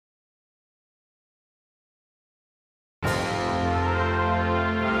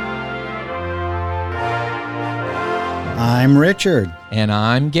I'm Richard. And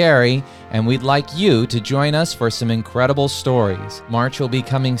I'm Gary, and we'd like you to join us for some incredible stories. March will be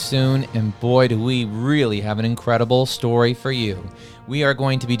coming soon, and boy, do we really have an incredible story for you. We are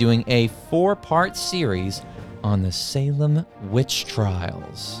going to be doing a 4-part series on the Salem witch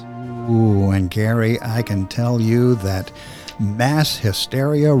trials. Ooh, and Gary, I can tell you that mass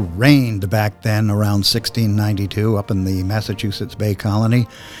hysteria reigned back then around 1692 up in the Massachusetts Bay Colony,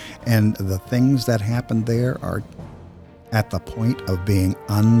 and the things that happened there are at the point of being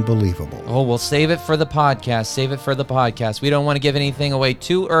unbelievable. Oh, we'll save it for the podcast. We don't want to give anything away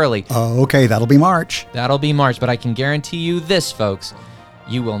too early. Okay, that'll be March. That'll be March, but I can guarantee you this, folks.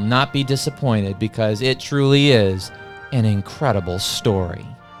 You will not be disappointed because it truly is an incredible story.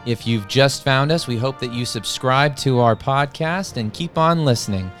 If you've just found us, we hope that you subscribe to our podcast and keep on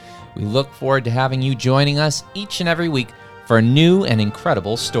listening. We look forward to having you joining us each and every week for new and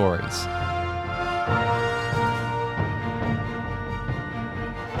incredible stories.